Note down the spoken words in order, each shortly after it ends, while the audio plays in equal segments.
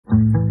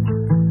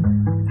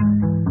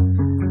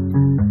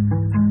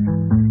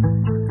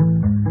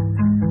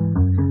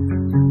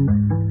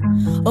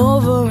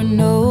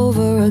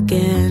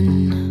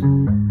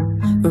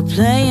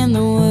replaying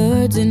the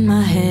words in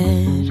my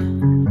head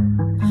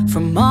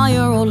from all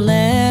your old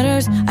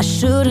letters. I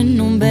should've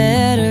known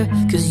better,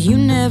 'cause you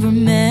never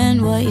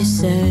meant what you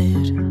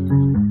said.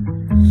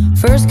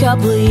 First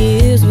couple of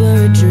years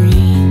were a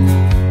dream,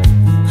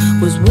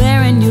 was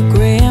wearing your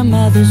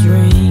grandmother's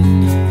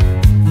ring.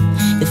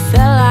 It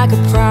felt like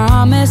a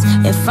promise,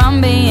 if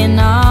I'm being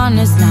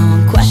honest. Now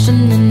I'm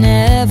questioning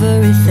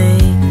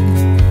everything.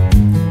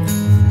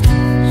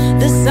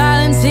 The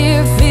silence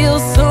here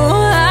feels so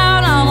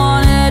loud, I'm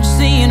on edge,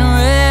 seeing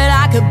red.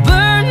 I could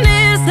burn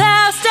this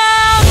house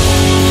down.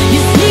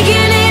 You're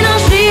sneaking in on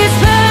sheets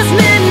past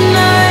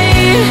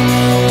midnight.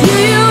 Do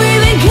you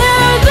even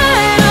care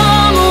that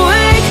I'm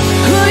awake?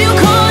 Who you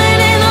calling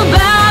in the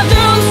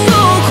bathroom so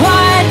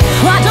quiet?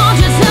 Why don't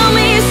you tell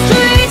me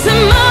straight to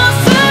my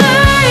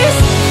face?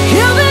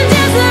 You've been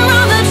dancing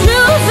around the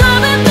truth,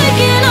 I've been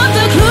thinking of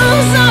the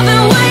clues. I've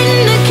been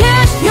waiting to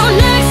catch your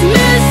next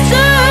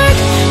mistake.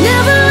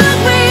 Never look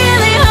me in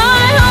the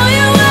eye, all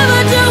you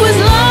ever do is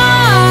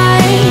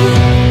lie.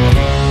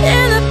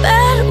 In the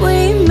bed we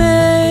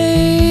made,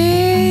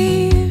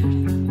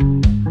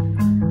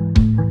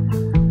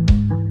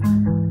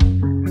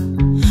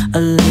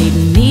 a late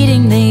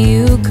meeting that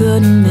you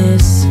couldn't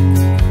miss,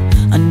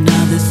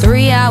 another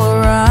 3-hour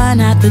run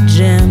at the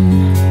gym.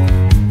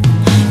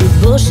 Your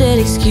bullshit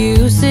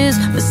excuses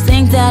must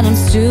think that I'm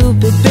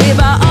stupid. Babe,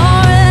 I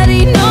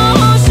already know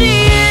who she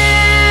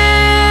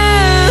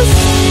is.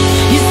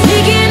 You're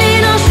sneaking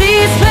in on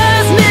sheets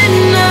past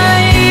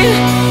midnight.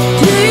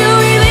 Do you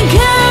even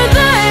care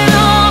that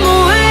I'm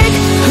awake?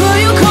 Who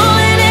you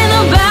calling in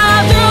the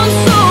bathroom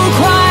so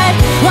quiet?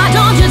 Why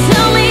don't you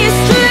tell me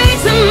straight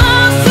to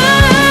my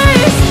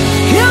face?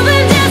 You've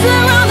been dancing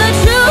around the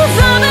truth,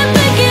 I've been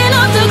thinking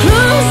of the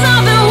clues.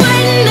 I've been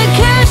waiting to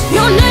catch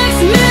your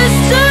next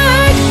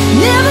mistake.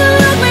 Never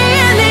look me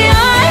in the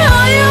eye,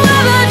 all you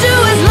ever do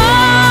is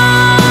lie.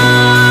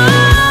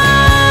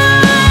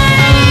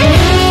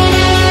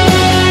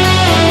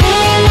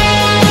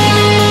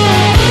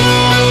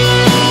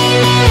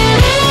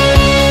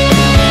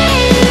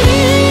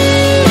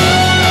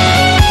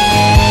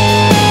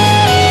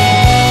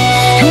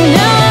 And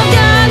now I've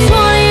got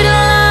 20 to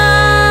life.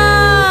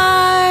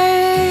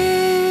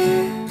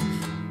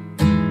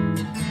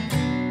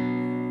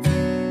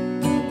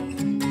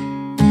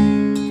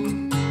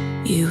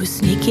 You were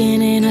sneaking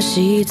in our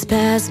sheets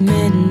past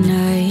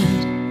midnight.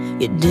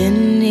 You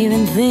didn't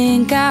even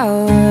think I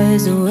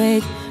was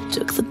awake.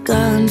 Took the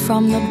gun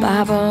from the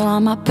Bible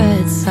on my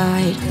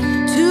bedside.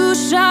 2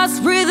 shots,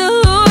 breathe the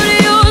hood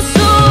of your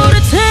soul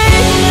to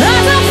take.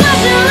 Lights are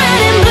flashing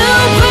red in